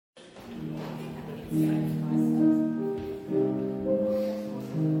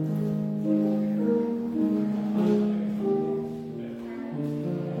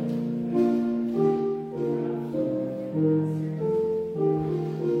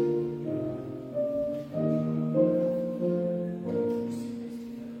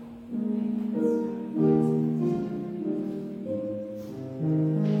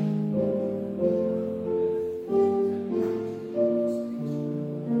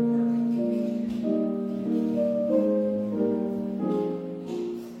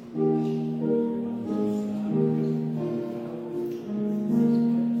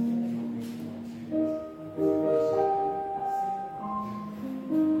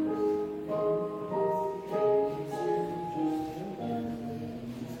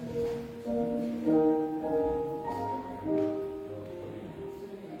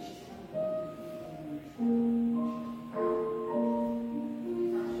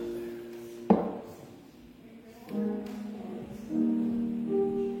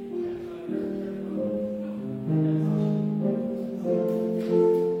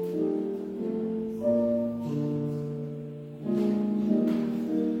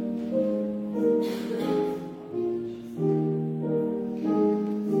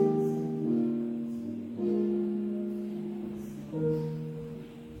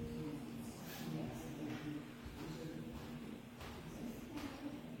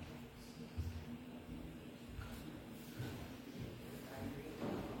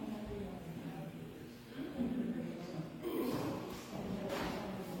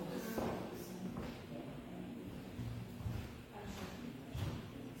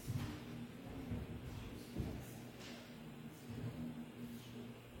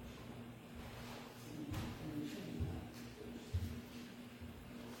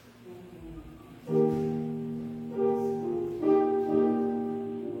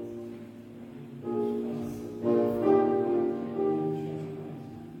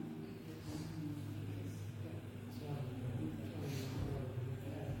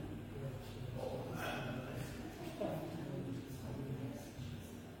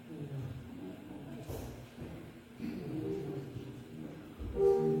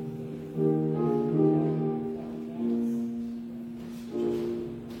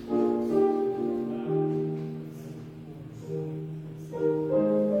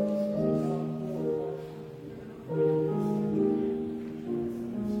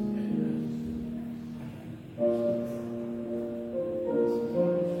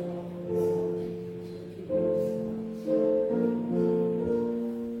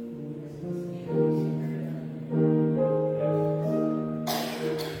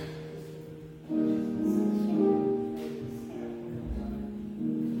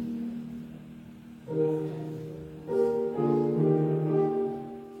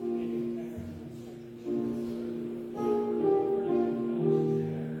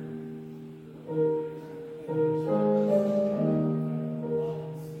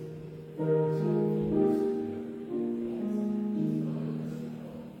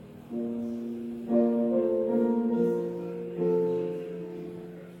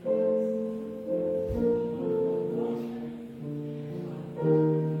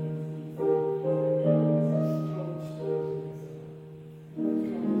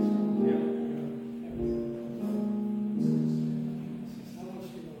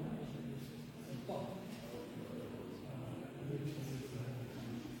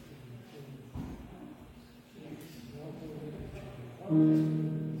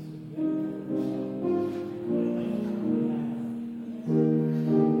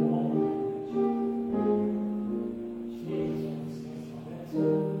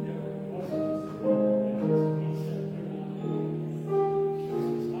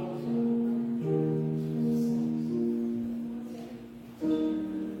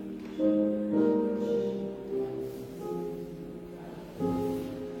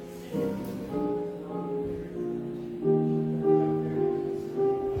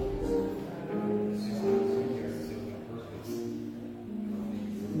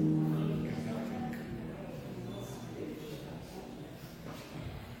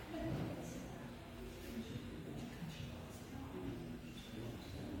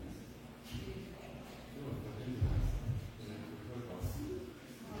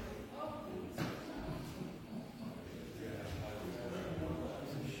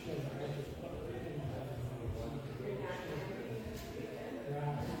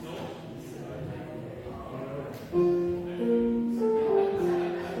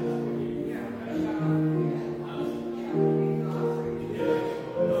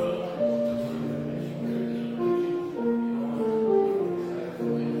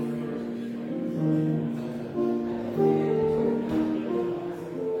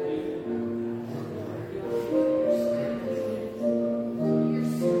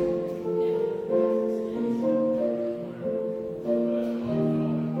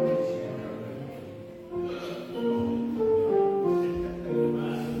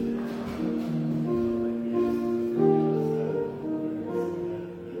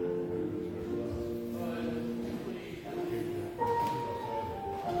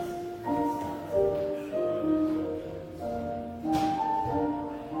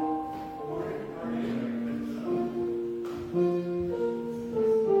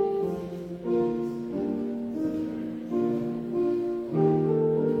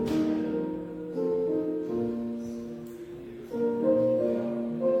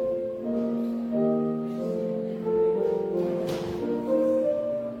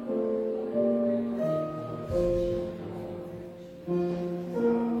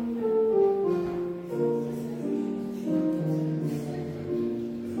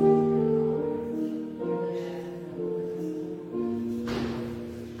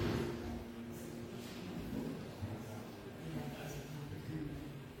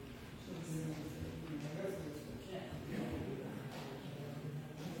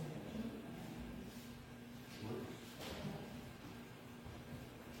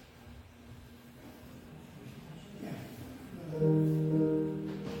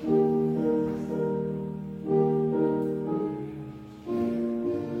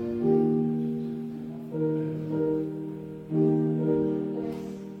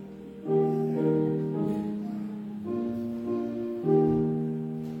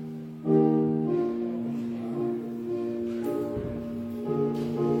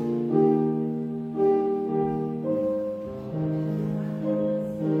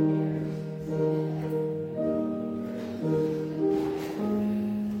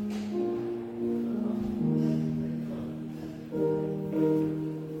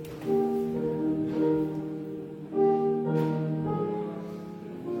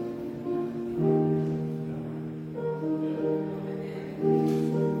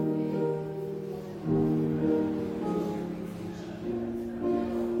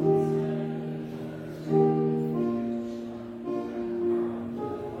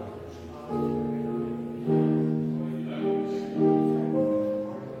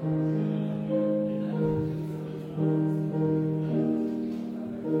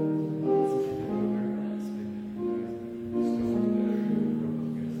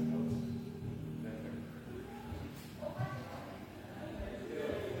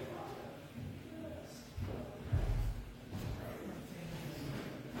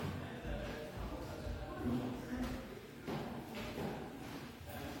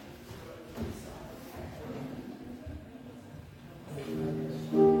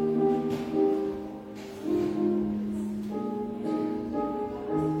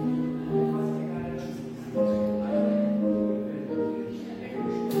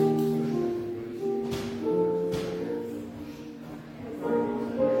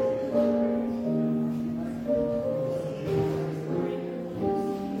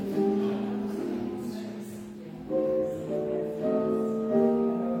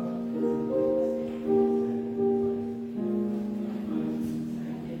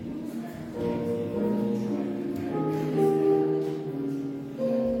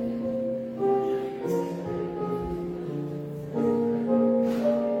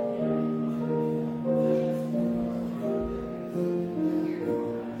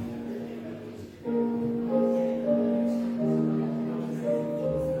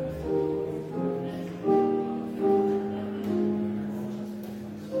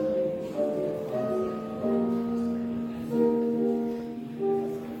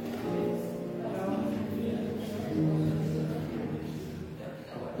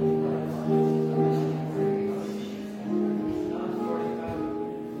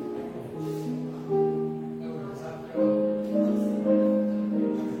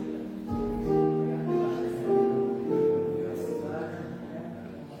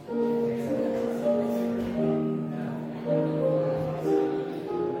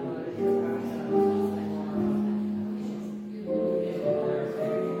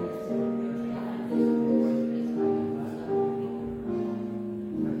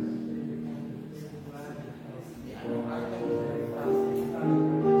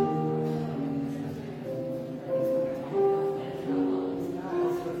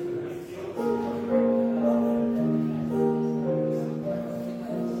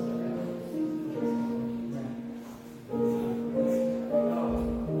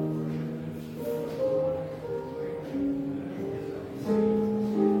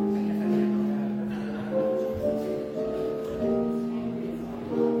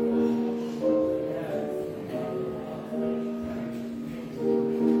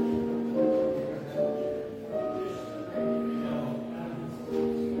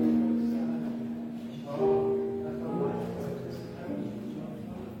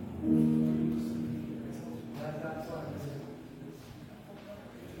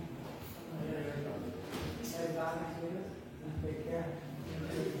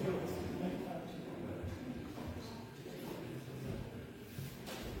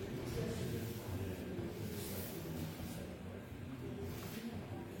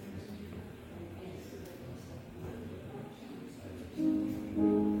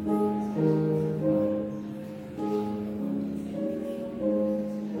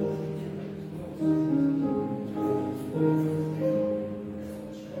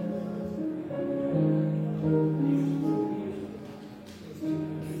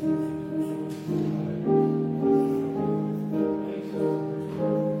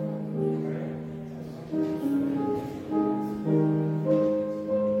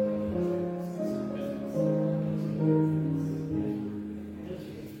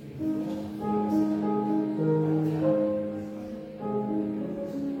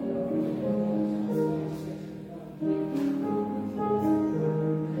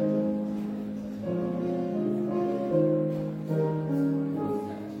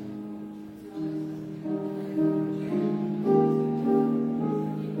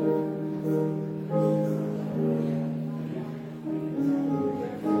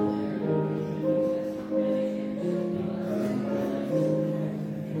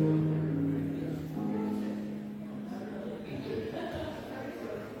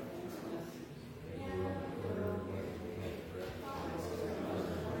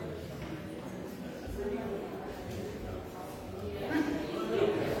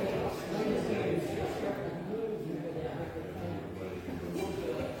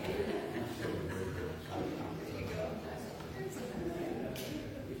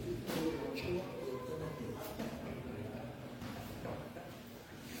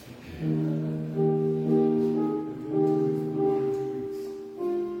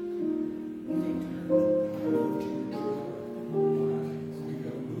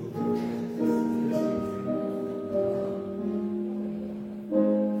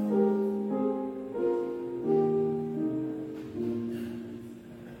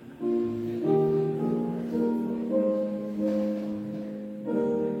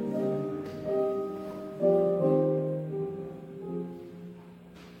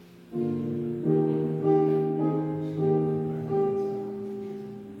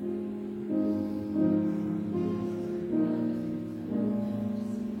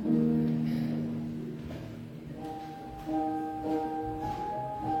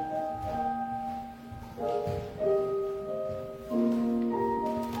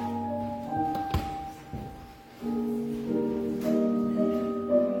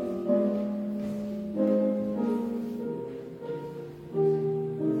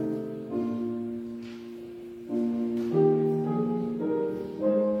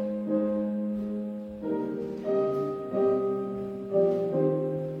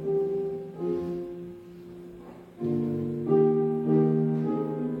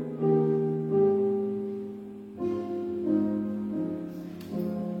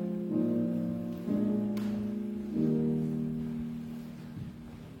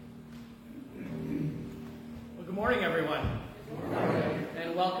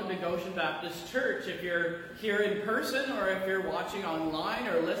welcome to Goshen Baptist Church. If you're here in person or if you're watching online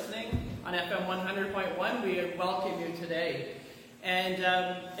or listening on FM 100.1, we welcome you today. And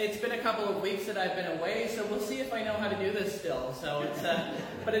it's been a couple of weeks that I've been away, so we'll see if I know how to do this still. So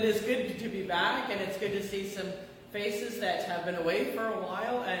but it is good to be back, and it's good to see some faces that have been away for a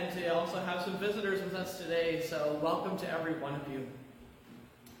while, and to also have some visitors with us today. So welcome to every one of you.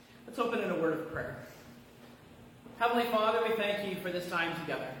 Let's open in a word of prayer. Heavenly Father, we thank you for this time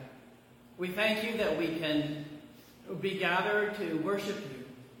together. We thank you that we can be gathered to worship you.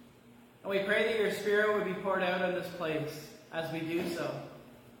 And we pray that your Spirit would be poured out on this place as we do so,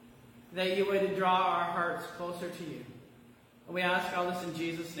 that you would draw our hearts closer to you. And we ask all this in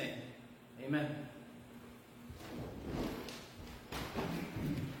Jesus' name. Amen.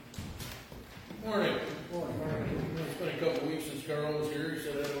 Morning. It's been a couple of weeks since Carl was here. He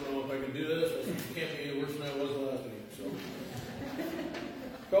said, I don't know if I can do this. I said, it can't be any worse than I was last week. So,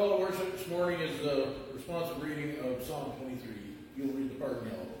 call to worship this morning is the responsive reading of Psalm 23. You'll read the part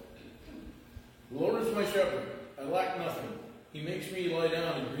now. The Lord is my shepherd. I lack nothing. He makes me lie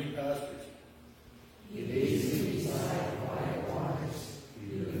down in green pastures. He leads me beside quiet waters.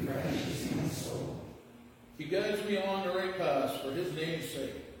 He refreshes my soul. He guides me along the right paths for his name's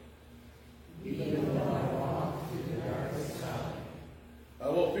sake. Even though I walk through the darkest valley, I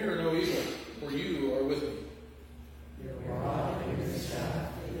will fear no evil, for you are with me. your rod and your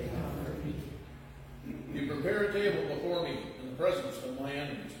staff, they comfort me. You prepare a table before me in the presence of my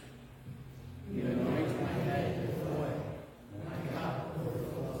enemies. You anoint my head with oil, my cup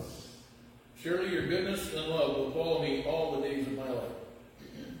overflows. Surely your goodness and love will follow me all the days of my life.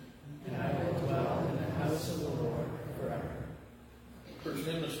 And I will dwell in the house of the Lord forever. First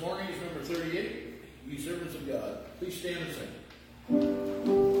hymn this morning is number 38, Ye Servants of God. Please stand and sing.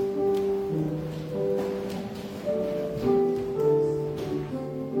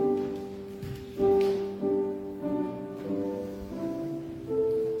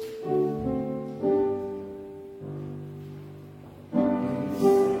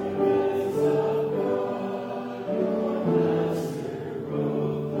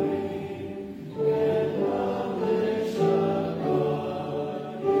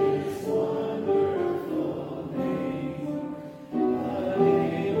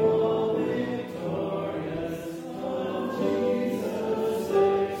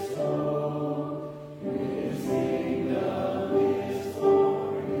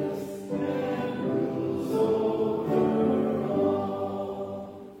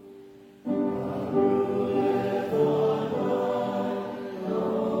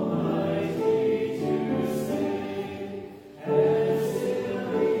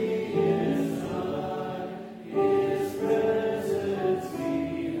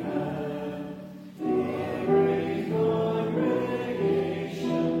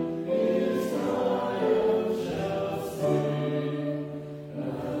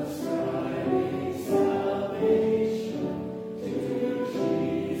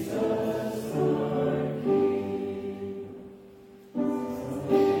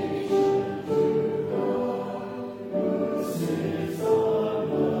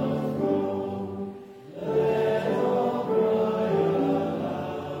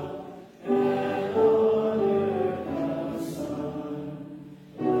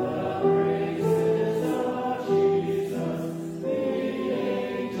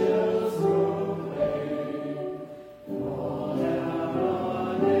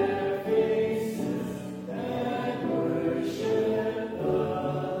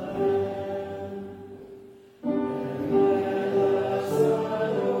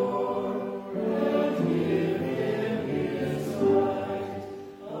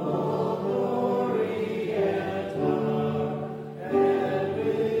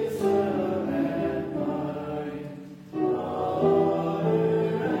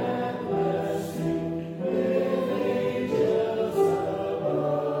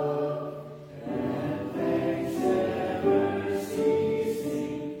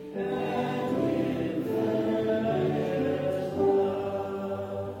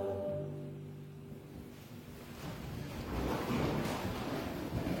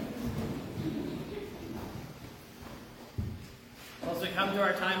 Come to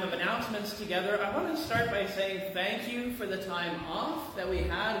our time of announcements together. I want to start by saying thank you for the time off that we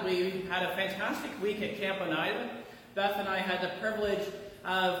had. We had a fantastic week at Camp Oneida. Beth and I had the privilege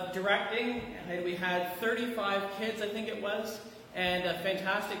of directing, and we had 35 kids, I think it was, and a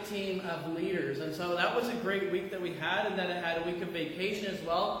fantastic team of leaders. And so that was a great week that we had, and then it had a week of vacation as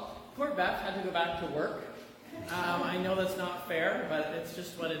well. Poor Beth had to go back to work. I know that's not fair, but it's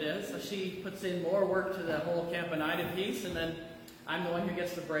just what it is. So she puts in more work to the whole Camp Oneida piece, and then I'm the one who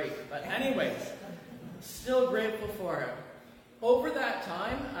gets the break. But anyways, still grateful for it. Over that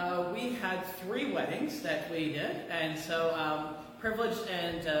time, we had 3 weddings that we did, and so privileged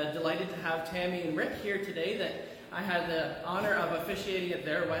and delighted to have Tammy and Rick here today that I had the honor of officiating at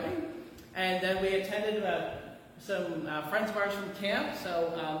their wedding. And then we attended some friends of ours from camp.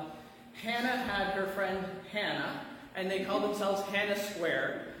 So Hannah had her friend Hannah, and they called themselves Hannah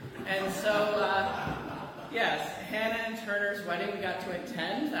Square. And so, yes, Hannah and Turner's wedding we got to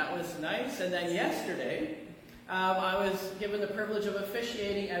attend. That was nice. And then yesterday, I was given the privilege of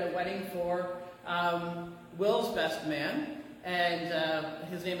officiating at a wedding for Will's best man. And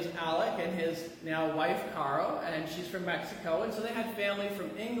his name is Alec, and his now wife, Caro, and she's from Mexico. And so they had family from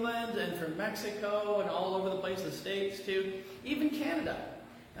England and from Mexico and all over the place, the States too, even Canada.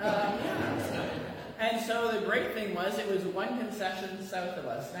 And so the great thing was it was 1 concession south of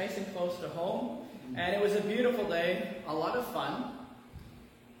us, nice and close to home. And it was a beautiful day, a lot of fun.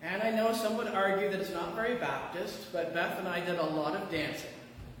 And I know some would argue that it's not very Baptist, but Beth and I did a lot of dancing.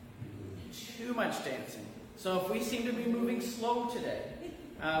 Too much dancing. So if we seem to be moving slow today,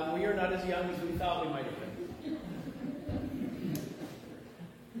 we are not as young as we thought we might have been.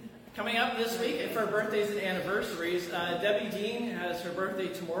 Coming up this week for birthdays and anniversaries, Debbie Dean has her birthday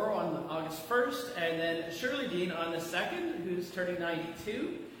tomorrow on August 1st, and then Shirley Dean on the 2nd, who's turning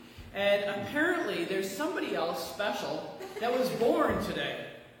 92. And apparently there's somebody else special that was born today.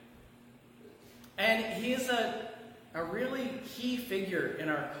 And he is a really key figure in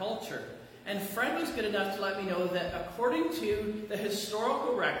our culture. And Fred was good enough to let me know that according to the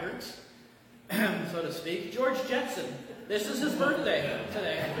historical records, so to speak, George Jetson, this is his birthday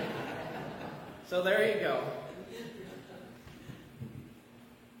today. So there you go.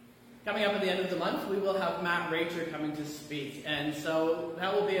 Coming up at the end of the month, we will have Matt Racher coming to speak. And so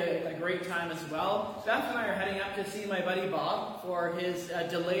that will be a great time as well. Beth and I are heading up to see my buddy Bob for his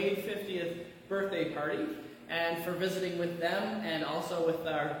delayed 50th birthday party, and for visiting with them and also with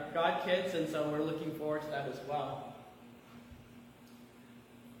our God kids, and so we're looking forward to that as well.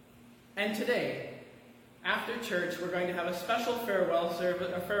 And today, after church, we're going to have a special farewell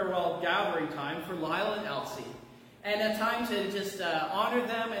service, a farewell gathering time for Lyle and Elsie, and a time to just honor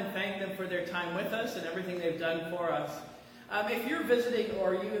them and thank them for their time with us and everything they've done for us. If you're visiting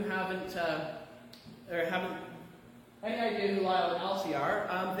or you haven't any idea who Lyle and Elsie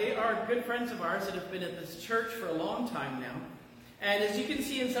are, they are good friends of ours that have been at this church for a long time now. And as you can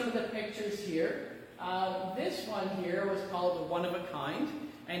see in some of the pictures here, this one here was called One of a Kind,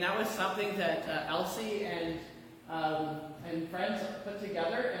 and that was something that Elsie and friends put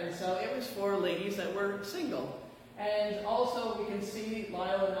together, and so it was for ladies that were single. And also we can see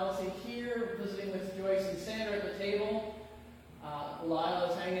Lyle and Elsie here visiting with Joyce and Sandra at the table. Lyle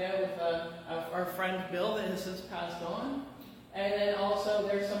is hanging out with our friend Bill that has since passed on. And then also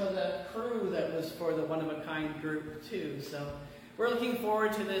there's some of the crew that was for the One of a Kind group too. So we're looking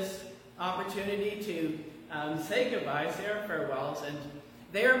forward to this opportunity to say goodbye, say our farewells. And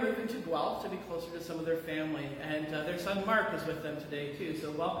they are moving to Guelph to be closer to some of their family. And their son Mark is with them today too. So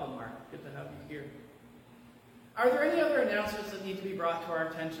welcome, Mark. Good to have you here. Are there any other announcements that need to be brought to our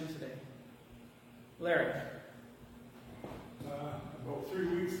attention today? Larry. About 3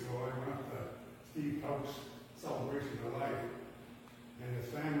 weeks ago, I went to Steve House Celebration of Life, and his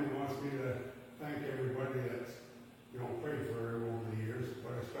family wants me to thank everybody that's, prayed for her over the years,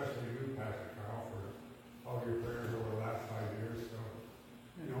 but especially you, Pastor Carl, for all your prayers over the last 5 years. So,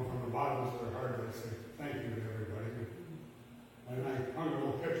 from the bottom of their heart, I say thank you to everybody. And I hung a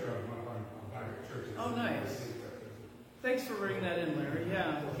little picture of him up on back at church. Oh, nice. Thanks for bringing that in, Larry.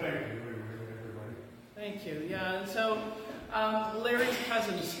 Yeah. Well, thank you, everybody. Thank you. Yeah, and so Larry's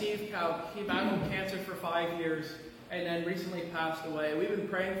cousin, Steve Cow, he battled cancer for 5 years and then recently passed away. We've been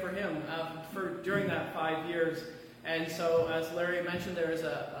praying for him during that 5 years. And so, as Larry mentioned, there is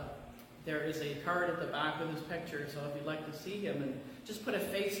a card at the back with his picture. So if you'd like to see him and just put a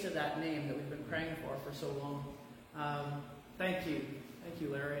face to that name that we've been praying for so long. Thank you. Thank you,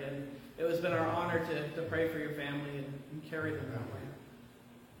 Larry. And it has been our honor to pray for your family and carry them that way.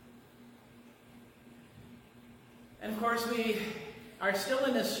 And of course, we are still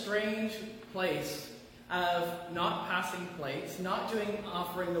in a strange place of not passing plates, not doing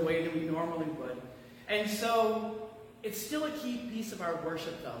offering the way that we normally would. And so it's still a key piece of our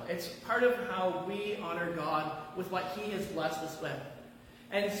worship, though. It's part of how we honor God with what He has blessed us with.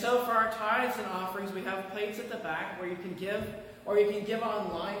 And so for our tithes and offerings, we have plates at the back where you can give, or you can give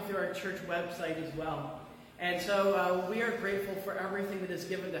online through our church website as well. And so we are grateful for everything that is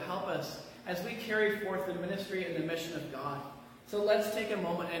given to help us as we carry forth the ministry and the mission of God. So let's take a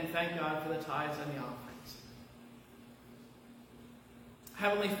moment and thank God for the tithes and the offerings.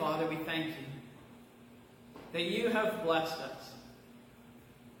 Heavenly Father, we thank you that you have blessed us.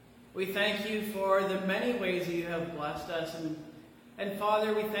 We thank you for the many ways that you have blessed us. And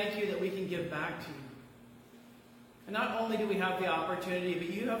Father, we thank you that we can give back to you. And not only do we have the opportunity,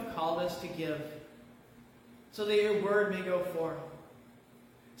 but you have called us to give so that your word may go forth,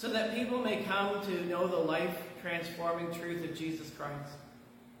 so that people may come to know the life-transforming truth of Jesus Christ.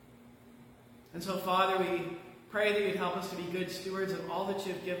 And so, Father, we pray that you'd help us to be good stewards of all that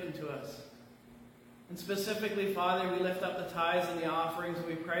you've given to us. And specifically, Father, we lift up the tithes and the offerings, and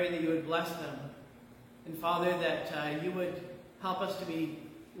we pray that you would bless them. And Father, that you would help us to be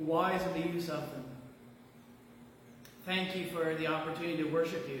wise in the use of them. Thank you for the opportunity to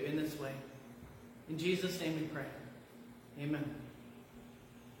worship you in this way. In Jesus' name we pray. Amen.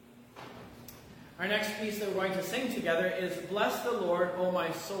 Our next piece that we're going to sing together is Bless the Lord, O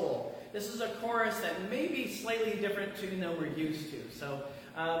my soul. This is a chorus that may be slightly different tune than we're used to. So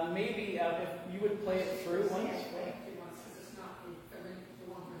maybe if you would play it through once.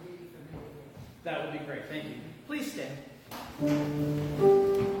 That would be great. Thank you. Please stand.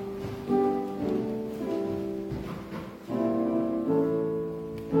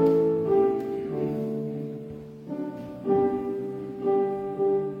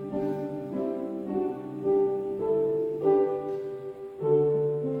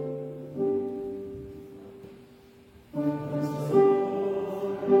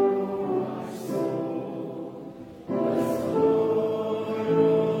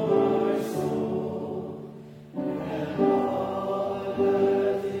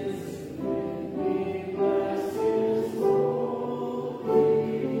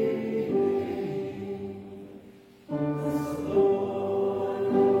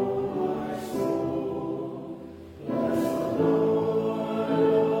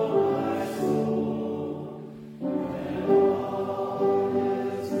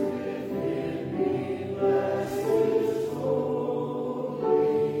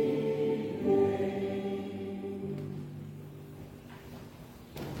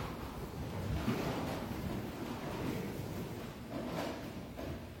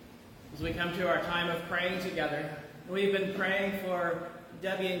 As we come to our time of praying together, we've been praying for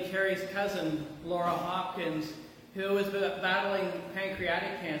Debbie and Carrie's cousin, Laura Hopkins, who was battling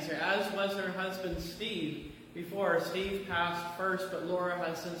pancreatic cancer, as was her husband, Steve, before. Steve passed first, but Laura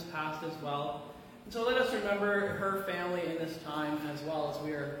has since passed as well. And so let us remember her family in this time as well as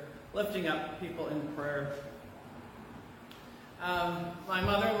we are lifting up people in prayer. My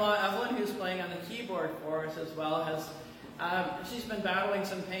mother-in-law, Evelyn, who's playing on the keyboard for us as well, she's been battling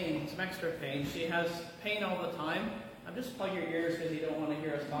some pain, some extra pain. She has pain all the time. Just plug your ears because you don't want to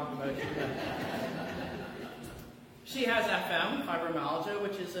hear us talk about it. She has FM, fibromyalgia,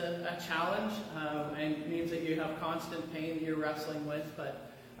 which is a challenge and means that you have constant pain that you're wrestling with.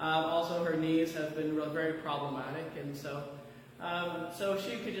 But also her knees have been very problematic. And so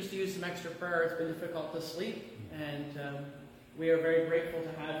she could just use some extra prayer. It's been difficult to sleep. And we are very grateful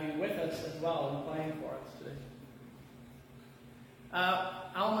to have you with us as well and playing for us today.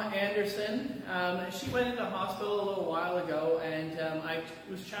 Alma Anderson, she went into hospital a little while ago, and I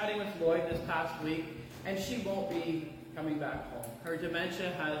was chatting with Lloyd this past week, and she won't be coming back home. Her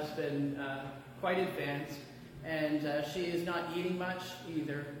dementia has been quite advanced, and she is not eating much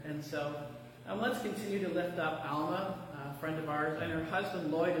either. And so let's continue to lift up Alma, a friend of ours, and her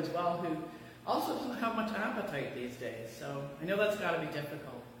husband Lloyd as well, who also doesn't have much appetite these days. So I know that's got to be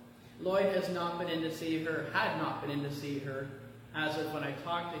difficult. Lloyd has not been in to see her, had not been in to see her, as of when I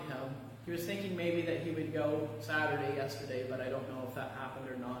talked to him. He was thinking maybe that he would go yesterday, but I don't know if that happened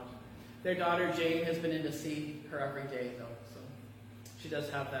or not. Their daughter Jane has been in to see her every day, though, so she does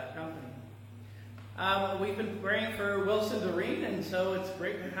have that company. We've been praying for Wilson Doreen, and so it's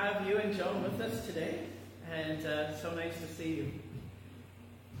great to have you and Joan with us today, and so nice to see you.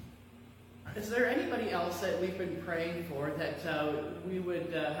 Is there anybody else that we've been praying for that we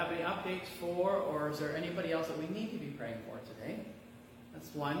would have any updates for, or is there anybody else that we need to be praying for today?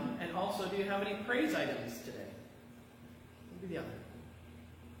 That's one. And also, do you have any praise items today? What would be the other?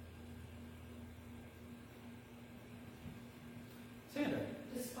 Sandra.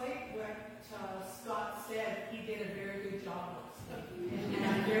 Despite what Scott said, he did a very good job. And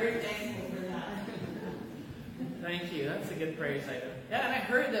I'm very thankful for that. Thank you. That's a good praise item. Yeah, and I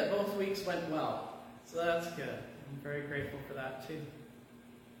heard that both weeks went well. So that's good. I'm very grateful for that, too.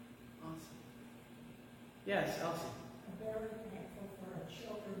 Awesome. Yes, Elsie. I'm very thankful for our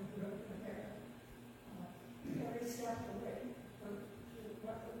children who are there. Very step away from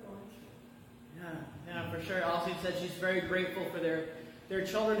what we're going through. Yeah, for sure. Elsie said she's very grateful for their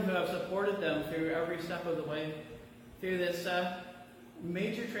children who have supported them through every step of the way, through this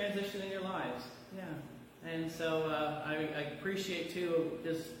major transition in your lives. Yeah. And so I appreciate, too,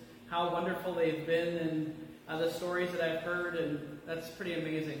 just how wonderful they've been and the stories that I've heard, and that's pretty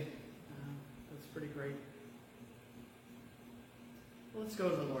amazing. That's pretty great. Well, let's go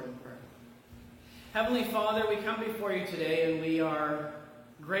to the Lord in prayer. Heavenly Father, we come before you today, and we are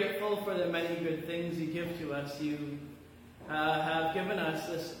grateful for the many good things you give to us. You have given us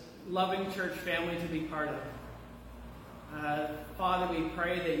this loving church family to be part of. Father, we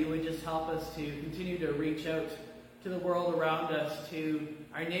pray that you would just help us to continue to reach out to the world around us, to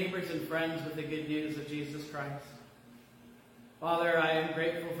our neighbors and friends with the good news of Jesus Christ. Father, I am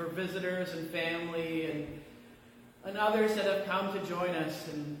grateful for visitors and family and others that have come to join us.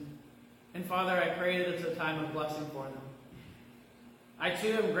 And Father, I pray that it's a time of blessing for them. I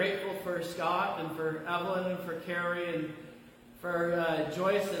too am grateful for Scott and for Evelyn and for Carrie and for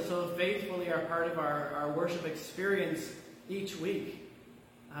Joyce that so faithfully are part of our worship experience each week.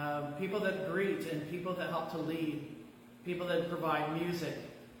 People that greet and people that help to lead. People that provide music.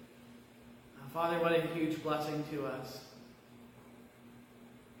 Father, what a huge blessing to us.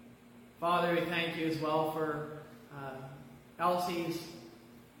 Father, we thank you as well for Elsie's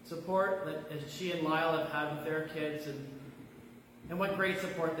support that she and Lyle have had with their kids, and what great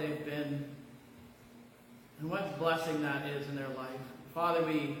support they've been, and what blessing that is in their life. Father,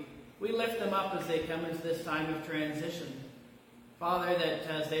 we lift them up as they come into this time of transition. Father, that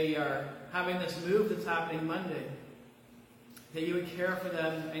as they are having this move that's happening Monday, that you would care for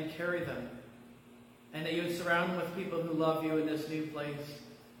them and carry them, and that you would surround them with people who love you in this new place,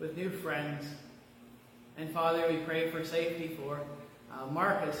 with new friends. And Father, we pray for safety for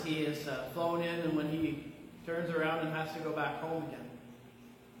Mark as he is flown in and when he turns around and has to go back home again.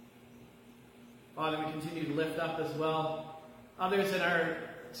 Father, we continue to lift up as well others in our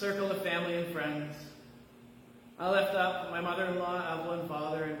circle of family and friends. I lift up my mother-in-law, Evelyn,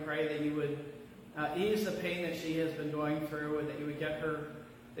 Father, and pray that you would ease the pain that she has been going through, and that you would get her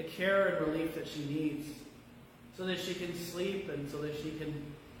the care and relief that she needs so that she can sleep and so that she can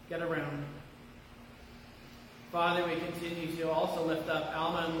get around. Father, we continue to also lift up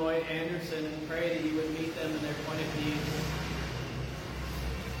Alma and Lloyd Anderson and pray that you would meet them in their point of need.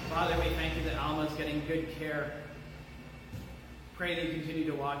 Father, we thank you that Alma is getting good care. Pray that you continue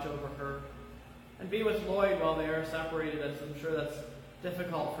to watch over her. And be with Lloyd while they are separated, as I'm sure that's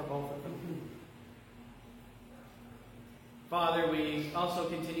difficult for both of them. Father, we also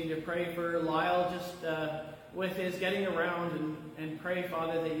continue to pray for Lyle just with his getting around, and pray,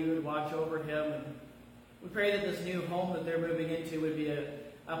 Father, that you would watch over him. And we pray that this new home that they're moving into would be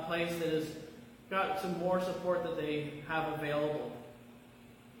a place that has got some more support that they have available,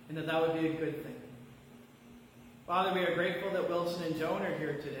 and that would be a good thing. Father, we are grateful that Wilson and Joan are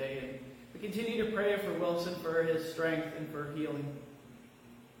here today, and we continue to pray for Wilson for his strength and for healing.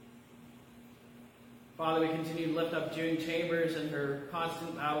 Father, we continue to lift up June Chambers and her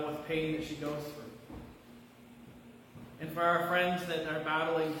constant battle with pain that she goes through. And for our friends that are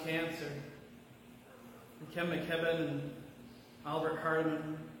battling cancer, Kim McKibben and Albert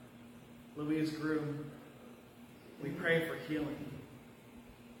Hardiman, Louise Groom, we pray for healing.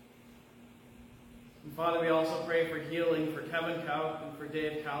 And Father, we also pray for healing for Kevin Couk and for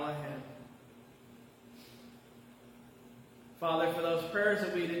Dave Callahan. Father, for those prayers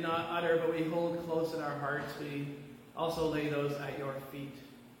that we did not utter but we hold close in our hearts, we also lay those at your feet.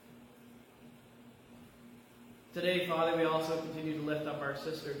 Today, Father, we also continue to lift up our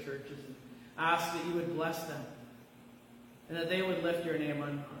sister churches and ask that you would bless them and that they would lift your name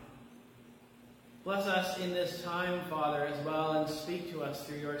on high. Bless us in this time, Father, as well, and speak to us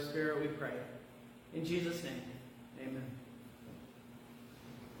through your Spirit, we pray. In Jesus' name, amen.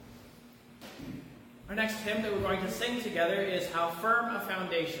 Our next hymn that we're going to sing together is How Firm a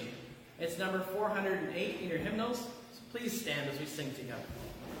Foundation. It's number 408 in your hymnals. So please stand as we sing together.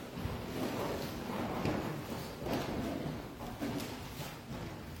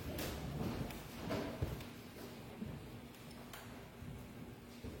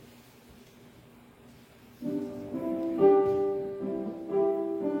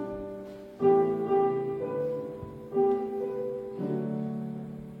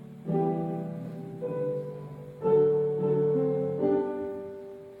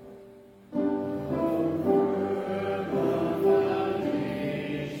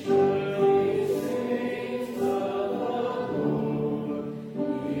 Foundation.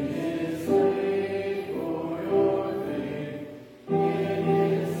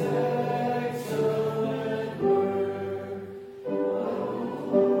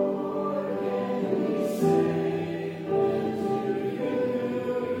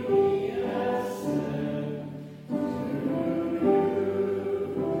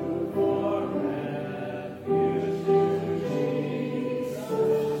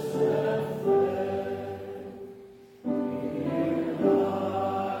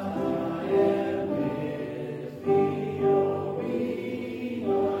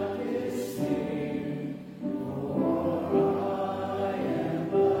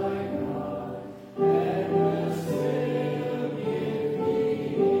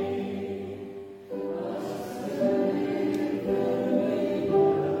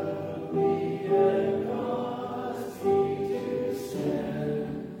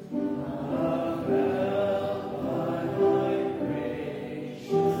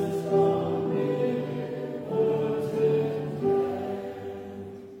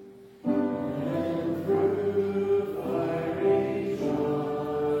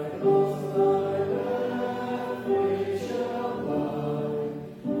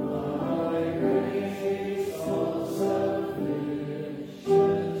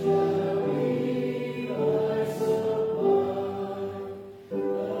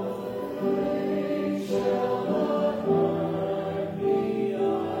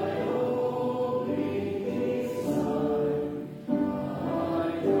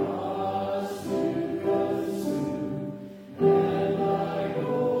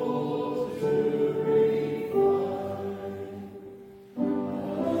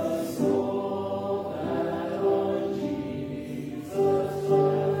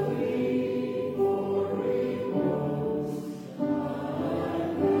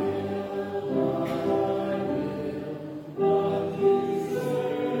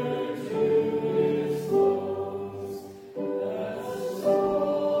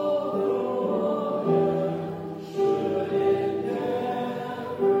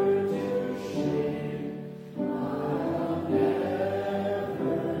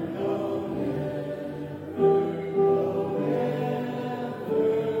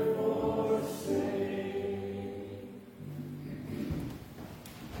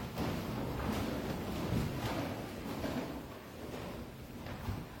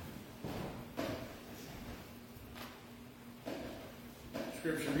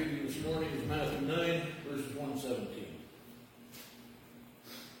 scripture reading this morning is Matthew 9, verses 1 to 17.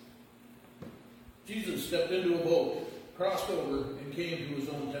 Jesus stepped into a boat, crossed over, and came to his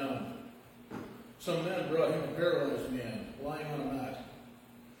own town. Some men brought him a paralyzed man, lying on a mat.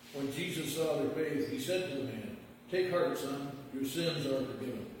 When Jesus saw their faith, he said to the man, "Take heart, son, your sins are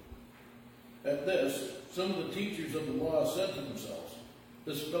forgiven." At this, some of the teachers of the law said to themselves,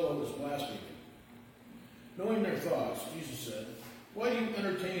 "This fellow is blaspheming." Knowing their thoughts, Jesus said, "Why do you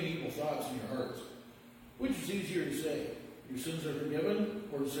entertain evil thoughts in your hearts? Which is easier to say, 'Your sins are forgiven,'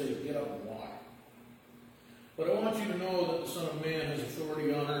 or to say, 'Get up and walk'? But I want you to know that the Son of Man has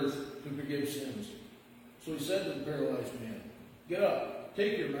authority on earth to forgive sins." So he said to the paralyzed man, "Get up,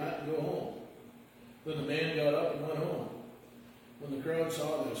 take your mat, and go home." Then the man got up and went home. When the crowd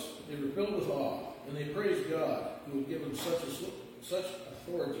saw this, they were filled with awe, and they praised God, who had given such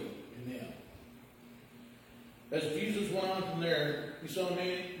authority in man. As Jesus went on from there, he saw a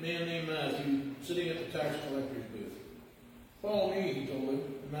man named Matthew sitting at the tax collector's booth. "Follow me," he told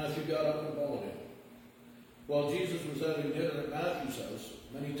him, and Matthew got up and followed him. While Jesus was having dinner at Matthew's house,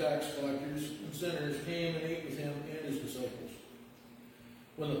 many tax collectors and sinners came and ate with him and his disciples.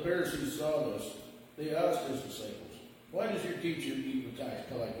 When the Pharisees saw this, they asked his disciples, "Why does your teacher eat with tax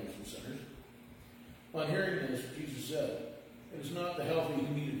collectors and sinners?" On hearing this, Jesus said, "It is not the healthy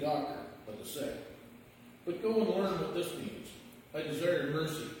who need a doctor, but the sick. But go and learn what this means. I desire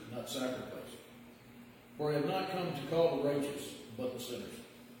mercy, not sacrifice. For I have not come to call the righteous, but the sinners."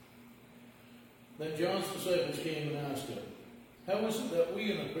 Then John's disciples came and asked him, "How is it that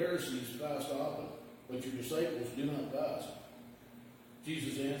we and the Pharisees fast often, but your disciples do not fast?"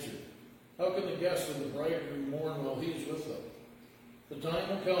 Jesus answered, "How can the guests of the bridegroom mourn while he is with them? The time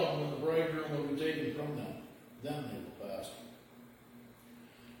will come when the bridegroom will be taken from them. Then they will fast.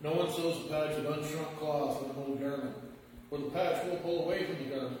 No one sews a patch of unshrunk cloth on an old garment, for the patch will pull away from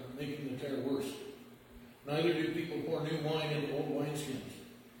the garment, making the tear worse. Neither do people pour new wine into old wineskins.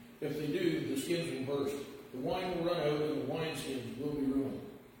 If they do, the skins will burst. The wine will run out, and the wineskins will be ruined.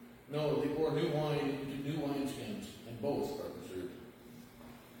 No, they pour new wine into new wineskins, and both are preserved."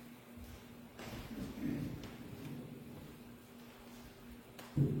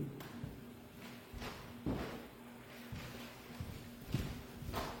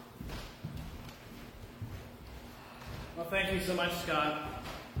 Well, thank you so much, Scott.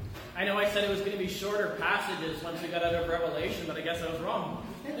 I know I said it was going to be shorter passages once we got out of Revelation, but I guess I was wrong.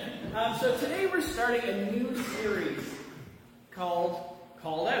 So today we're starting a new series called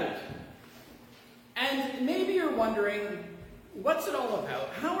Called Out. And maybe you're wondering, what's it all about?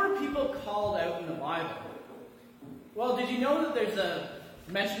 How are people called out in the Bible? Well, did you know that there's a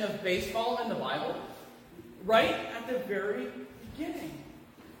mention of baseball in the Bible? Right at the very beginning.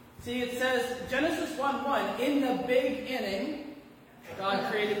 See, it says, Genesis 1:1, in the big inning,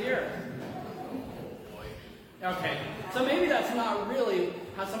 God created the earth. Okay, so maybe that's not really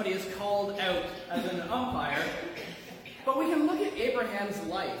how somebody is called out as an umpire, but we can look at Abraham's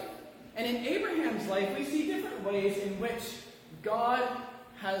life. And in Abraham's life, we see different ways in which God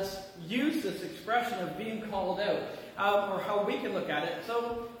has used this expression of being called out, or how we can look at it.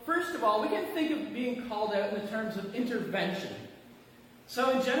 So, first of all, we can think of being called out in the terms of intervention.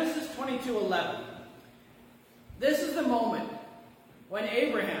 So in Genesis 22:11, this is the moment when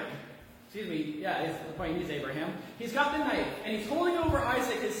Abraham, it's the point he's Abraham, he's got the knife, and he's holding over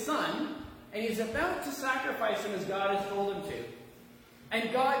Isaac, his son, and he's about to sacrifice him as God has told him to.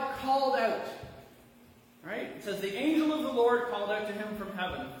 And God called out. Right? It says, the angel of the Lord called out to him from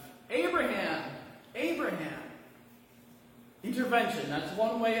heaven, "Abraham, Abraham." Intervention, that's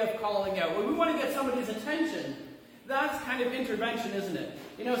one way of calling out. When we want to get somebody's attention, that's kind of intervention, isn't it?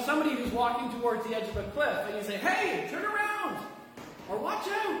 You know, somebody who's walking towards the edge of a cliff, and you say, "Hey, turn around!" or "Watch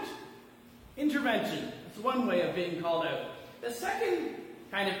out!" Intervention. That's one way of being called out. The second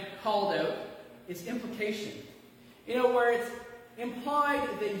kind of called out is implication. You know, where it's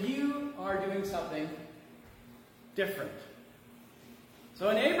implied that you are doing something different. So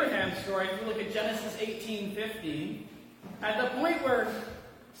in Abraham's story, if you look at Genesis 18:15, at the point where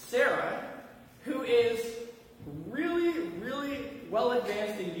Sarah, who is really, really well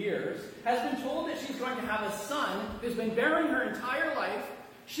advanced in years, has been told that she's going to have a son who's been bearing her entire life,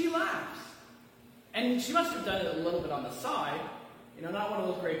 she laughs. And she must have done it a little bit on the side, not one of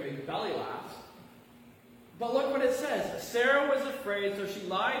those great big belly laughs. But look what it says. Sarah was afraid, so she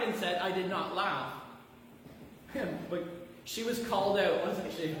lied and said, "I did not laugh." But she was called out,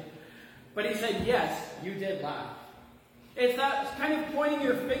 wasn't she? But he said, "Yes, you did laugh." It's that kind of pointing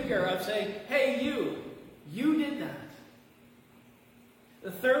your finger of saying, "Hey, you did that."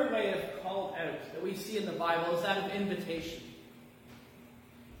 The third way of called out that we see in the Bible is that of invitation.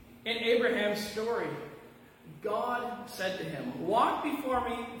 In Abraham's story, God said to him, "Walk before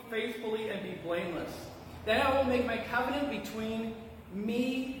me faithfully and be blameless. Then I will make my covenant between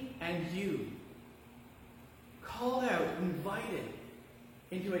me and you." Called out, invited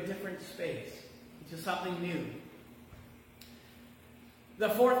into a different space, into something new. The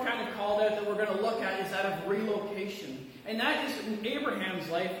fourth kind of called out that we're going to look at is that of relocation. And that is in Abraham's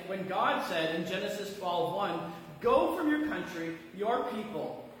life when God said in Genesis 12:1, "Go from your country, your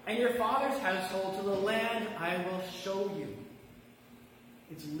people, and your father's household to the land I will show you."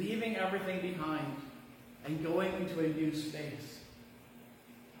 It's leaving everything behind and going into a new space.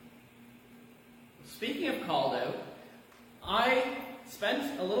 Speaking of called out, I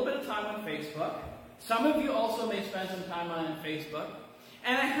spent a little bit of time on Facebook. Some of you also may spend some time on Facebook.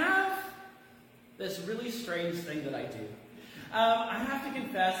 And I have this really strange thing that I do. I have to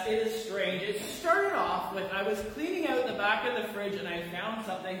confess, it is strange. It started off with I was cleaning out the back of the fridge and I found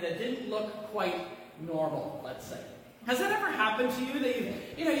something that didn't look quite normal, let's say. Has that ever happened to you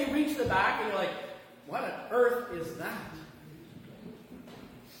that you reach the back and you're like, what on earth is that?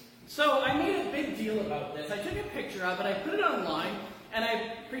 So I made a big deal about this. I took a picture of it, I put it online, and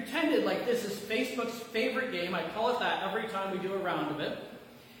I pretended like this is Facebook's favorite game. I call it that every time we do a round of it.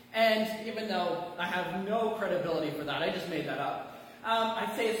 And even though I have no credibility for that, I just made that up.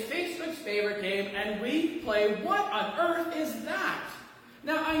 I'd say it's Facebook's favorite game, and we play What on Earth Is That?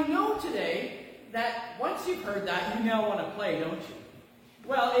 Now, I know today that once you've heard that, you now want to play, don't you?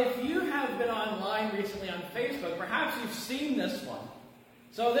 Well, if you have been online recently on Facebook, perhaps you've seen this one.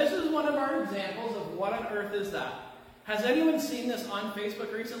 So this is one of our examples of What on Earth Is That? Has anyone seen this on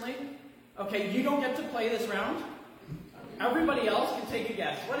Facebook recently? Okay, you don't get to play this round. Everybody else can take a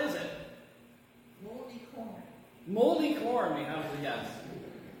guess. What is it? Moldy corn. Moldy corn, we have to guess.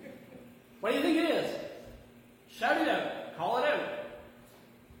 What do you think it is? Shout it out. Call it out.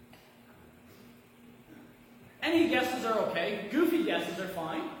 Any guesses are okay. Goofy guesses are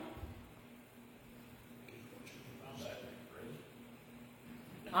fine.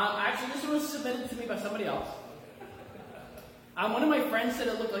 Actually, this one was submitted to me by somebody else. One of my friends said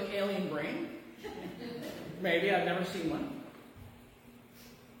it looked like alien brain. Maybe, I've never seen one.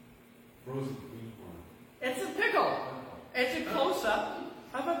 Frozen green corn. It's a pickle. It's a close-up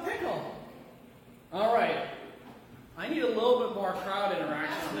of a pickle. All right. I need a little bit more crowd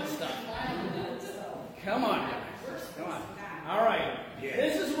interaction on this stuff. Come on, guys. Come on. All right.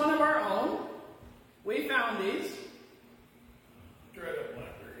 This is one of our own. We found these. Dried up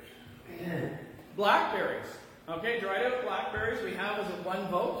blackberries. Blackberries. Okay, dried out blackberries we have as a 1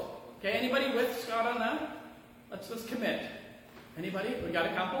 vote. Okay, anybody with Scott on that? Let's commit. Anybody? We got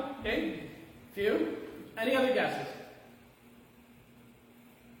a couple? Okay. Few. Any other guesses?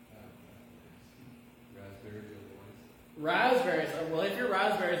 Raspberries. Well, if your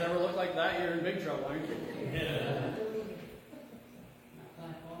raspberries ever look like that, you're in big trouble, aren't you? Yeah.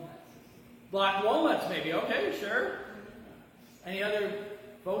 Black walnuts, maybe. Okay, sure. Any other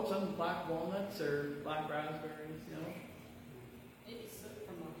votes on black walnuts or black raspberries? You know?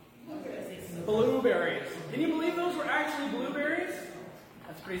 Blueberries. Can you believe those were actually blueberries?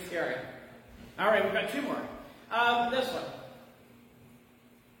 That's pretty scary. All right, we've got 2 more. This one.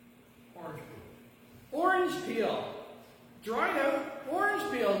 Orange peel. Orange peel. Dried out orange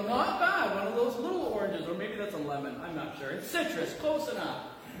peel. Not bad. One of those little oranges, or maybe that's a lemon. I'm not sure. It's citrus. Close enough.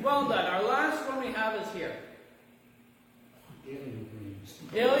 Well done. Our last one we have is here. Alien brains.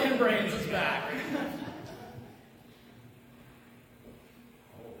 Alien brains is back.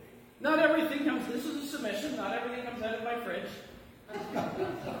 Not everything comes, this is a submission, not everything comes out of my fridge.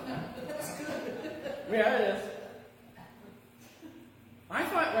 Yeah, it is. I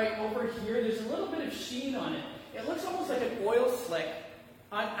thought right over here, there's a little bit of sheen on it. It looks almost like an oil slick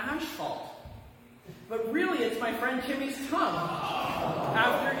on asphalt. But really, it's my friend Kimmy's tongue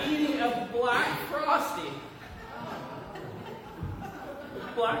after eating a black Frosty.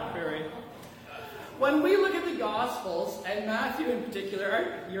 Blackberry. When we look at the Gospels, and Matthew in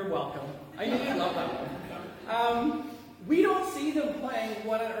particular, you're welcome. I knew you'd love that one. We don't see them playing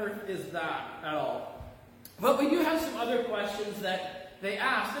What on Earth Is That at all. But we do have some other questions that they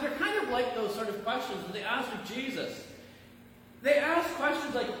ask that are kind of like those sort of questions that they asked of Jesus. They ask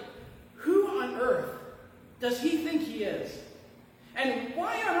questions like, who on earth does he think he is? And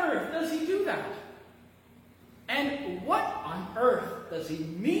why on earth does he do that? And what on earth does he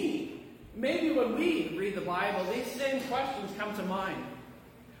mean? Maybe when we read the Bible, these same questions come to mind.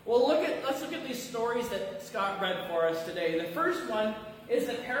 Well, let's look at these stories that Scott read for us today. The first one is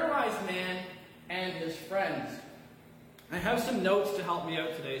the paralyzed man and his friends. I have some notes to help me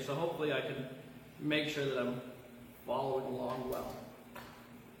out today, so hopefully I can make sure that I'm following along well.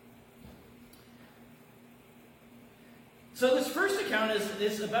 So this first account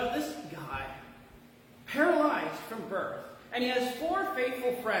is about this guy, paralyzed from birth. And he has 4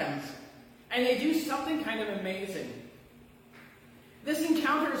 faithful friends. And they do something kind of amazing. This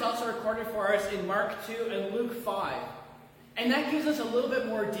encounter is also recorded for us in Mark 2 and Luke 5. And that gives us a little bit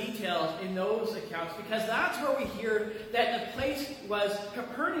more details in those accounts, because that's where we hear that the place was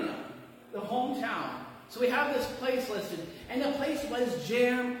Capernaum, the hometown. So we have this place listed, and the place was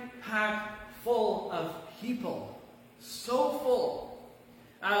jam-packed full of people. So full.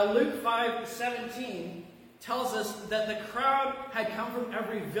 Luke 5:17 tells us that the crowd had come from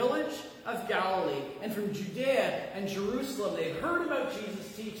every village of Galilee and from Judea and Jerusalem. They heard about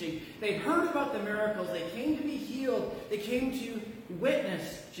Jesus' teaching. They heard about the miracles. They came to be healed. They came to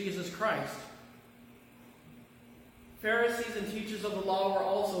witness Jesus Christ. Pharisees and teachers of the law were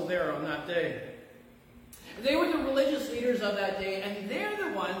also there on that day. They were the religious leaders of that day, and they're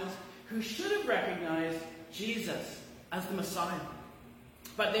the ones who should have recognized Jesus as the Messiah.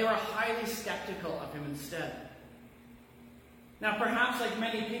 But they were highly skeptical of him instead. Now, perhaps like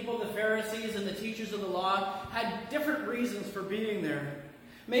many people, the Pharisees and the teachers of the law had different reasons for being there.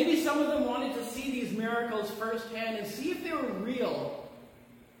 Maybe some of them wanted to see these miracles firsthand and see if they were real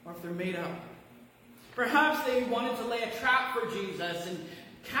or if they're made up. Perhaps they wanted to lay a trap for Jesus and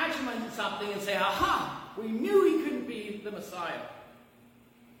catch him on something and say, aha, we knew he couldn't be the Messiah.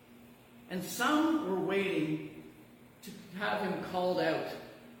 And some were waiting to have him called out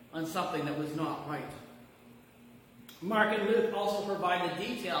on something that was not right. Mark and Luke also provide the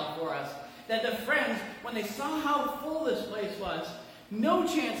detail for us that the friends, when they saw how full this place was, no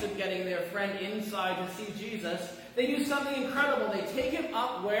chance of getting their friend inside to see Jesus, they do something incredible. They take him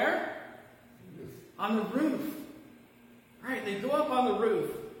up where? On the roof. Right, they go up on the roof.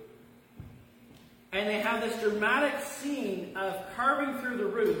 And they have this dramatic scene of carving through the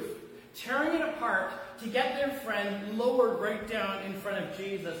roof, tearing it apart to get their friend lowered right down in front of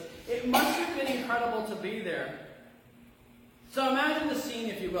Jesus. It must have been incredible to be there. So imagine the scene,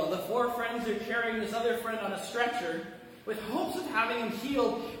 if you will. The 4 friends are carrying this other friend on a stretcher with hopes of having him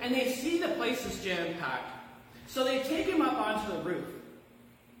healed, and they see the place is jam-packed. So they take him up onto the roof.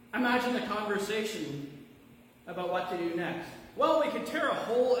 Imagine the conversation about what to do next. Well, we could tear a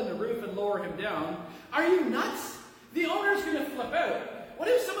hole in the roof and lower him down. Are you nuts? The owner's going to flip out. What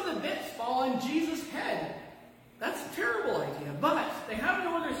if some of the bits fall on Jesus' head? That's a terrible idea. But they have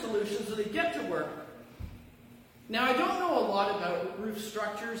no other solution, so they get to work. Now, I don't know a lot about roof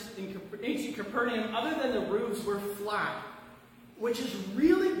structures in ancient Capernaum other than the roofs were flat, which is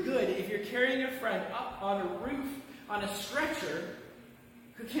really good if you're carrying a friend up on a roof on a stretcher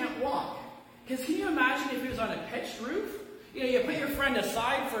who can't walk. Because can you imagine if he was on a pitched roof? You know, you put your friend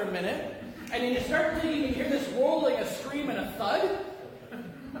aside for a minute, and then you start digging, you hear this rolling, a scream, and a thud.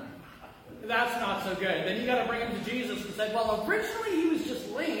 That's not so good. Then you got to bring him to Jesus and say, well, originally he was just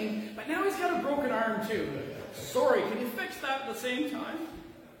lame, but now he's got a broken arm too. Sorry, can you fix that at the same time?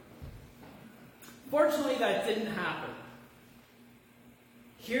 Fortunately, that didn't happen.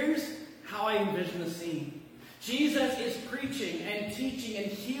 Here's how I envision the scene. Jesus is preaching and teaching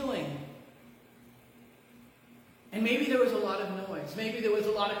and healing. And maybe there was a lot of noise. Maybe there was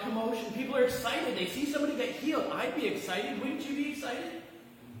a lot of commotion. People are excited. They see somebody get healed. I'd be excited. Wouldn't you be excited?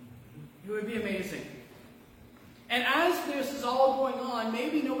 It would be amazing. And as this is all going on,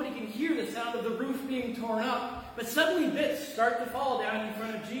 maybe nobody can hear the sound of the roof being torn up, but suddenly bits start to fall down in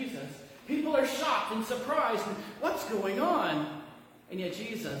front of Jesus. People are shocked and surprised. And what's going on? And yet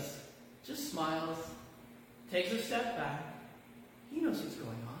Jesus just smiles, takes a step back. He knows what's going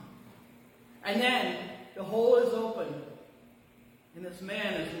on. And then the hole is opened, and this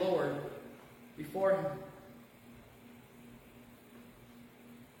man is lowered before him.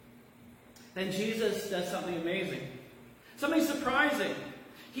 Then Jesus does something amazing, something surprising.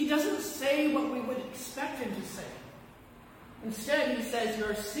 He doesn't say what we would expect him to say. Instead, he says,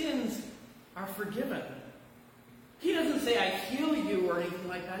 your sins are forgiven. He doesn't say, I heal you or anything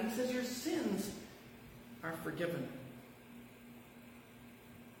like that. He says, your sins are forgiven.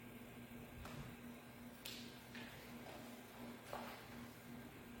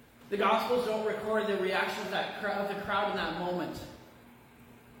 The Gospels don't record the reaction of the crowd in that moment.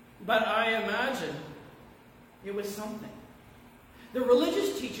 But I imagine it was something. The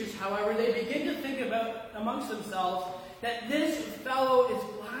religious teachers, however, they begin to think about amongst themselves that this fellow is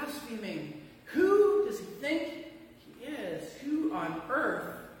blaspheming. Who does he think he is? Who on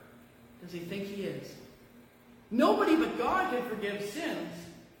earth does he think he is? Nobody but God can forgive sins.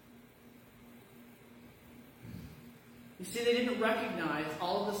 You see, they didn't recognize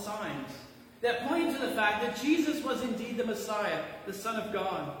all of the signs that pointed to the fact that Jesus was indeed the Messiah, the Son of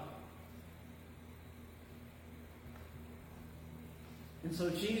God. And so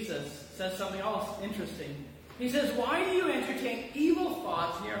Jesus says something else interesting. He says, why do you entertain evil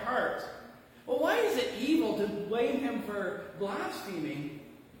thoughts in your heart? Well, why is it evil to blame him for blaspheming?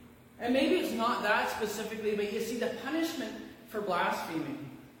 And maybe it's not that specifically, but you see, the punishment for blaspheming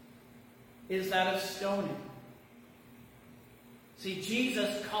is that of stoning. See,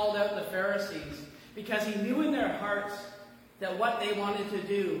 Jesus called out the Pharisees because he knew in their hearts that what they wanted to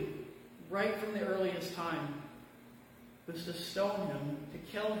do right from the earliest time was to stone him, to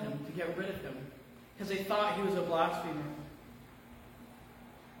kill him, to get rid of him, because they thought he was a blasphemer.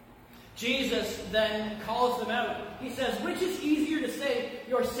 Jesus then calls them out. He says, which is easier to say,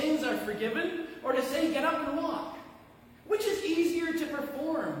 your sins are forgiven, or to say, get up and walk? Which is easier to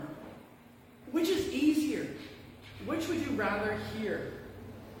perform? Which is easier? Which would you rather hear?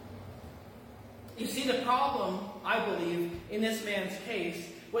 You see, the problem, I believe, in this man's case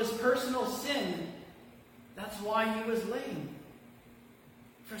was personal sin. That's why he was lame.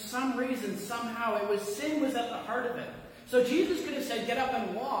 For some reason, somehow, sin was at the heart of it. So Jesus could have said, get up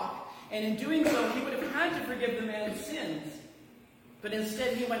and walk, and in doing so, he would have had to forgive the man's sins. But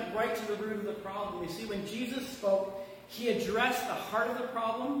instead, he went right to the root of the problem. You see, when Jesus spoke, he addressed the heart of the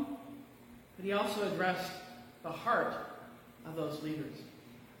problem, but he also addressed the heart of those leaders.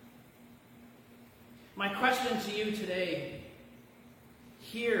 My question to you today,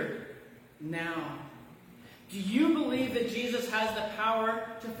 here, now, do you believe that Jesus has the power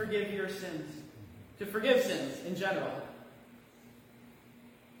to forgive your sins? To forgive sins in general?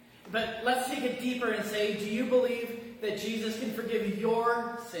 But let's take it deeper and say, do you believe that Jesus can forgive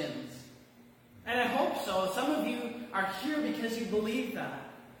your sins? And I hope so. Some of you are here because you believe that.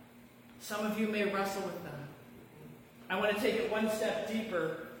 Some of you may wrestle with that. I want to take it one step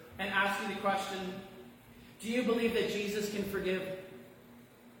deeper and ask you the question, do you believe that Jesus can forgive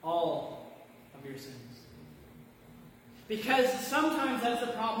all of your sins? Because sometimes that's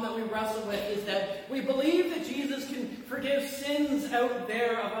the problem that we wrestle with, is that we believe that Jesus can forgive sins out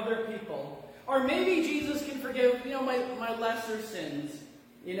there of other people. Or maybe Jesus can forgive, my lesser sins.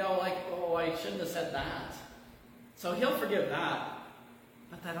 Like, oh, I shouldn't have said that. So he'll forgive that.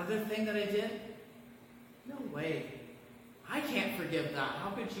 But that other thing that I did? No way. I can't forgive that.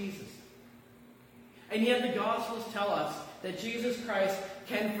 How could Jesus? And yet the Gospels tell us that Jesus Christ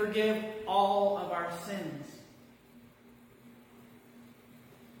can forgive all of our sins.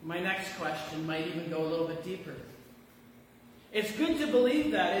 My next question might even go a little bit deeper. It's good to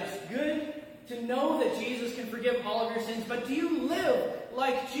believe that. It's good to know that Jesus can forgive all of your sins. But do you live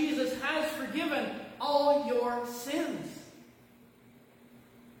like Jesus has forgiven all your sins?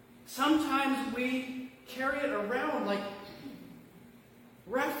 Sometimes we carry it around like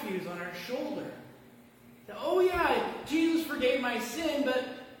refuse on our shoulder. Oh yeah, Jesus forgave my sin, but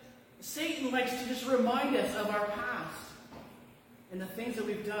Satan likes to just remind us of our past and the things that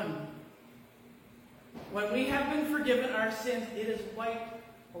we've done. When we have been forgiven our sins, it is wiped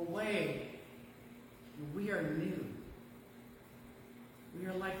away. We are new. We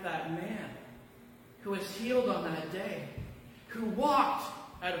are like that man who was healed on that day, who walked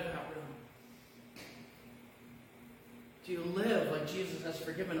out of that room. Do you live like Jesus has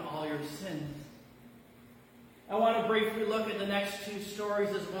forgiven all your sins? I want to briefly look at the next two stories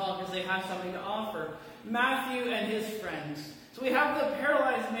as well, because they have something to offer. Matthew and his friends. So we have the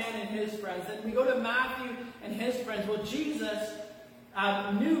paralyzed man and his friends. Then we go to Matthew and his friends. Well, Jesus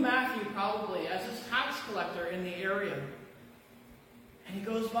knew Matthew probably as his tax collector in the area. And he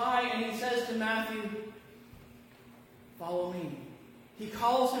goes by and he says to Matthew, follow me. He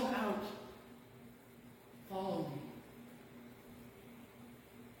calls him out. Follow me.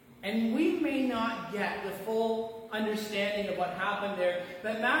 And we may not get the full understanding of what happened there,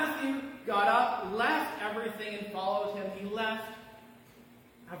 but Matthew got up, left everything, and followed him. He left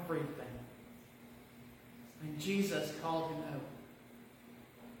everything. And Jesus called him out.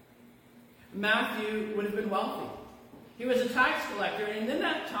 Matthew would have been wealthy. He was a tax collector, and in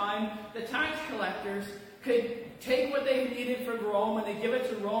that time, the tax collectors could take what they needed from Rome, and they give it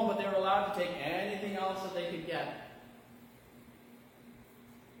to Rome, but they were allowed to take anything else that they could get.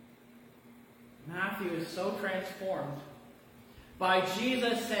 Matthew is so transformed by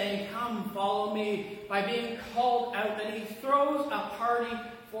Jesus saying, come, follow me, by being called out, that he throws a party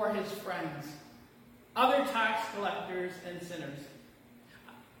for his friends, other tax collectors and sinners.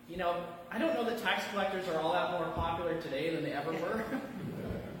 I don't know that tax collectors are all that more popular today than they ever were.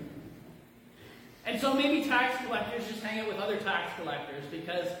 And so maybe tax collectors just hang out with other tax collectors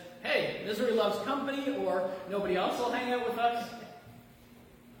because, hey, misery loves company, or nobody else will hang out with us.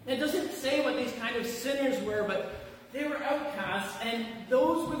 It doesn't say what these kind of sinners were, but they were outcasts, and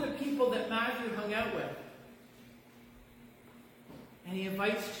those were the people that Matthew hung out with. And he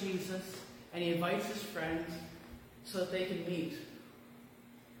invites Jesus, and he invites his friends so that they can meet.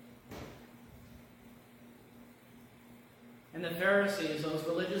 And the Pharisees, those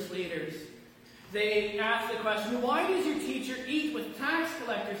religious leaders, they ask the question, why does your teacher eat with tax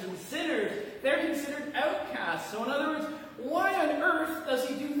collectors and sinners? They're considered outcasts. So in other words, why on earth does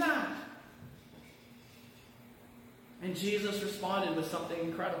he do that? And Jesus responded with something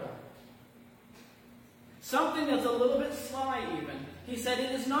incredible. Something that's a little bit sly even. He said,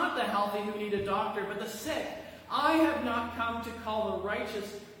 it is not the healthy who need a doctor, but the sick. I have not come to call the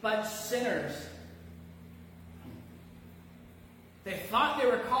righteous, but sinners. They thought they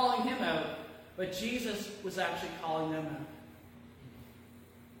were calling him out, but Jesus was actually calling them out.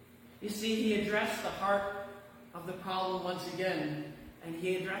 You see, he addressed the heart of the problem once again, and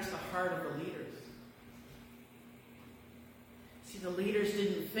he addressed the heart of the leaders. See, the leaders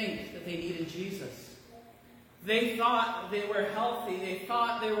didn't think that they needed Jesus. They thought they were healthy. They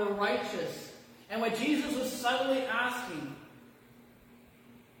thought they were righteous. And what Jesus was subtly asking,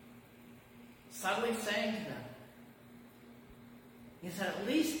 subtly saying to them, is that at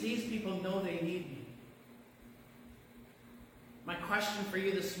least these people know they need me. My question for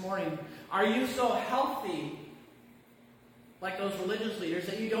you this morning, are you so healthy, like those religious leaders,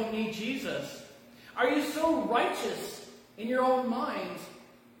 that you don't need Jesus? Are you so righteous in your own mind,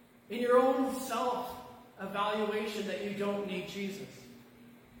 in your own self-evaluation, that you don't need Jesus?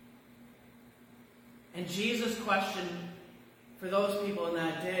 And Jesus' question for those people in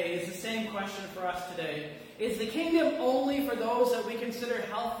that day is the same question for us today. Is the kingdom only for those that we consider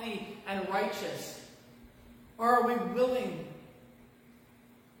healthy and righteous? Or are we willing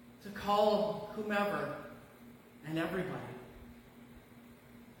to call whomever and everybody?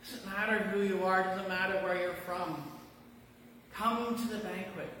 It doesn't matter who you are. It doesn't matter where you're from. Come to the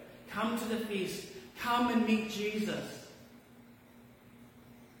banquet. Come to the feast. Come and meet Jesus.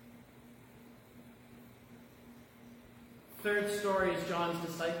 Third story is John's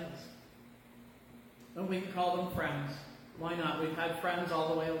disciples. And we can call them friends. Why not? We've had friends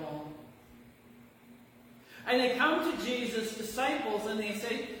all the way along. And they come to Jesus' disciples and they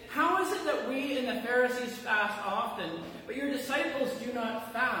say, how is it that we and the Pharisees fast often, but your disciples do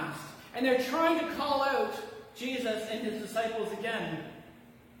not fast? And they're trying to call out Jesus and his disciples again.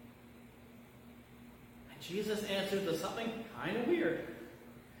 And Jesus answers with something kind of weird.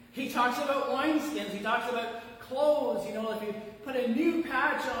 He talks about wineskins. He talks about clothes. You know, if you put a new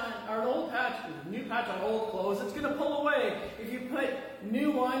patch on, or an old patch, new patch on old clothes, it's going to pull away. If you put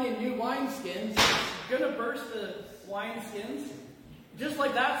new wine in new wineskins, it's going to burst the wineskins. Just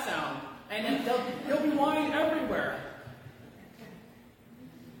like that sound. And there'll be wine everywhere.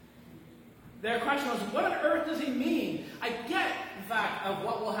 Their question was, what on earth does he mean? I get the fact of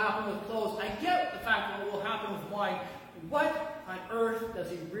what will happen with clothes. I get the fact of what will happen with wine. What on earth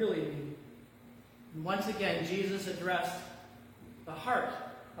does he really mean? And once again, Jesus addressed the heart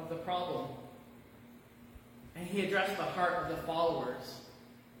of the problem. And he addressed the heart of the followers.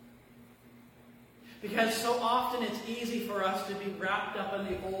 Because so often it's easy for us to be wrapped up in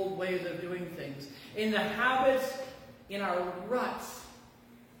the old ways of doing things, in the habits, in our ruts.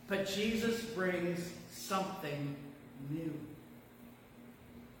 But Jesus brings something new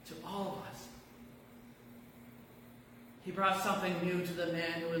to all of us. He brought something new to the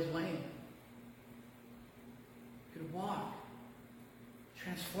man who was lame. Could walk.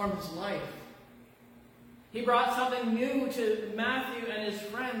 Transform his life. He brought something new to Matthew and his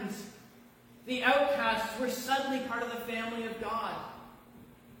friends. The outcasts were suddenly part of the family of God.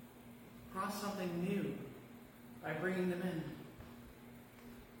 Brought something new by bringing them in.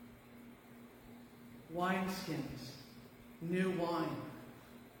 Wineskins. New wine.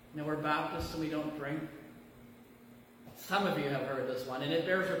 Now we're Baptists and we don't drink. Some of you have heard this one, and it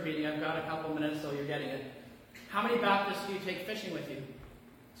bears repeating. I've got a couple minutes, so you're getting it. How many Baptists do you take fishing with you?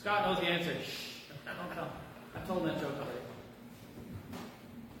 Scott knows the answer. Shh. Don't tell. I've told him that joke already.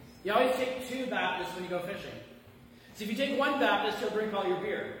 You always take 2 Baptists when you go fishing. So if you take 1 Baptist, he'll drink all your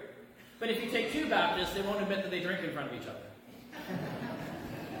beer. But if you take 2 Baptists, they won't admit that they drink in front of each other.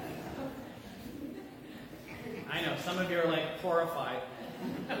 I know, some of you are like horrified.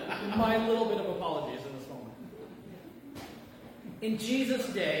 My little bit of apologies in this moment. In Jesus'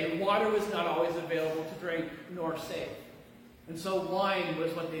 day, water was not always available to drink nor safe. And so wine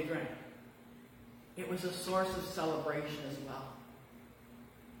was what they drank. It was a source of celebration as well.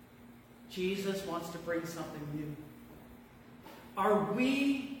 Jesus wants to bring something new. Are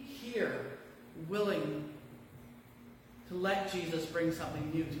we here willing to let Jesus bring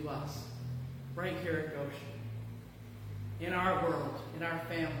something new to us? Right here at Goshen. In our world, in our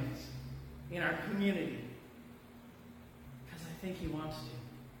families, in our community. Because I think he wants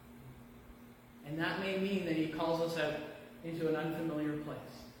to. And that may mean that he calls us out into an unfamiliar place.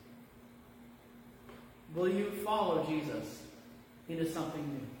 Will you follow Jesus into something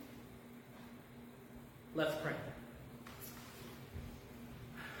new? Let's pray.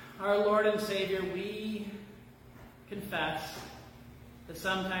 Our Lord and Savior, we confess that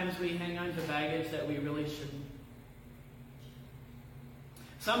sometimes we hang on to baggage that we really shouldn't.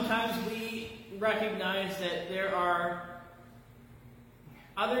 Sometimes we recognize that there are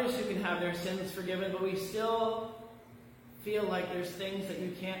others who can have their sins forgiven, but we still feel like there's things that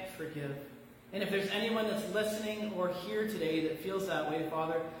you can't forgive. And if there's anyone that's listening or here today that feels that way,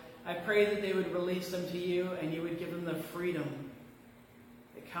 Father, I pray that they would release them to you and you would give them the freedom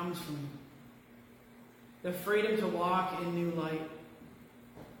that comes from you. The freedom to walk in new light.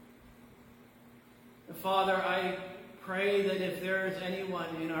 Father, I pray that if there is anyone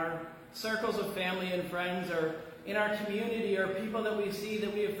in our circles of family and friends or in our community or people that we see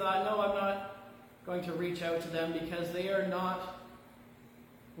that we have thought, no, I'm not going to reach out to them because they are not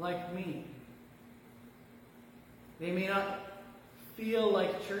like me. They may not feel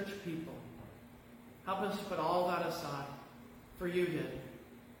like church people. Help us to put all that aside, for you did.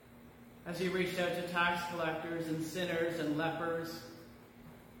 As you reached out to tax collectors and sinners and lepers,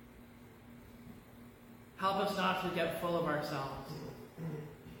 help us not to get full of ourselves.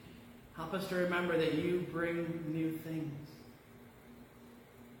 Help us to remember that you bring new things.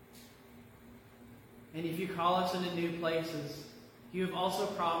 And if you call us into new places, you have also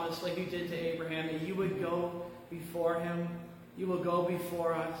promised, like you did to Abraham, that you would go before him. You will go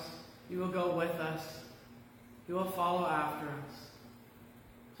before us. You will go with us. You will follow after us.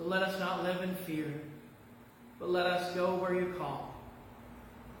 So let us not live in fear, but let us go where you call.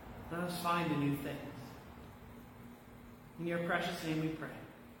 Let us find the new things. In your precious name we pray.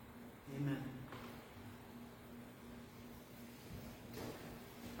 Amen.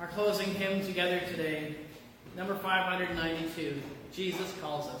 Our closing hymn together today, number 592, Jesus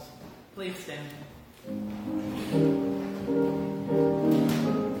Calls Us. Please stand.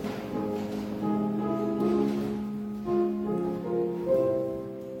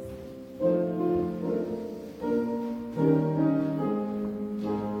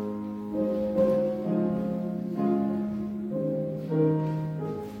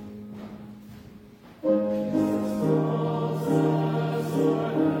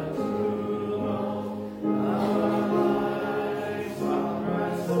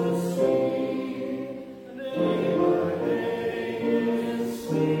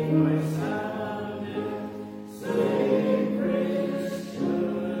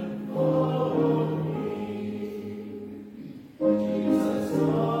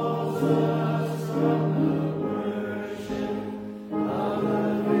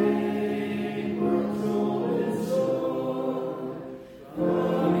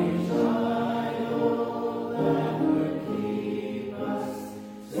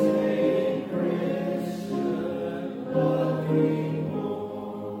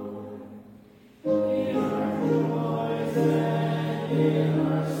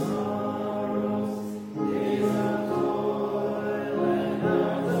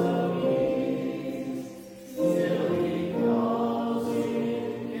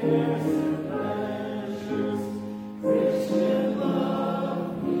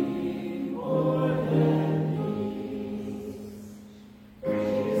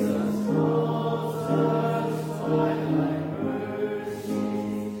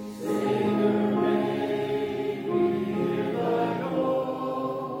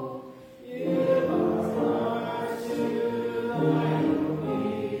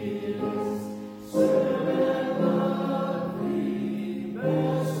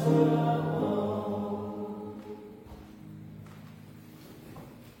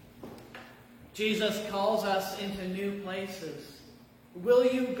 Jesus calls us into new places. Will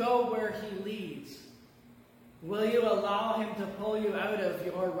you go where he leads? Will you allow him to pull you out of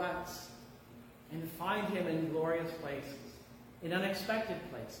your ruts and find him in glorious places, in unexpected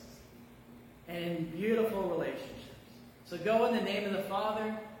places, and in beautiful relationships? So go in the name of the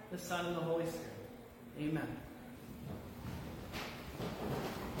Father, the Son, and the Holy Spirit. Amen.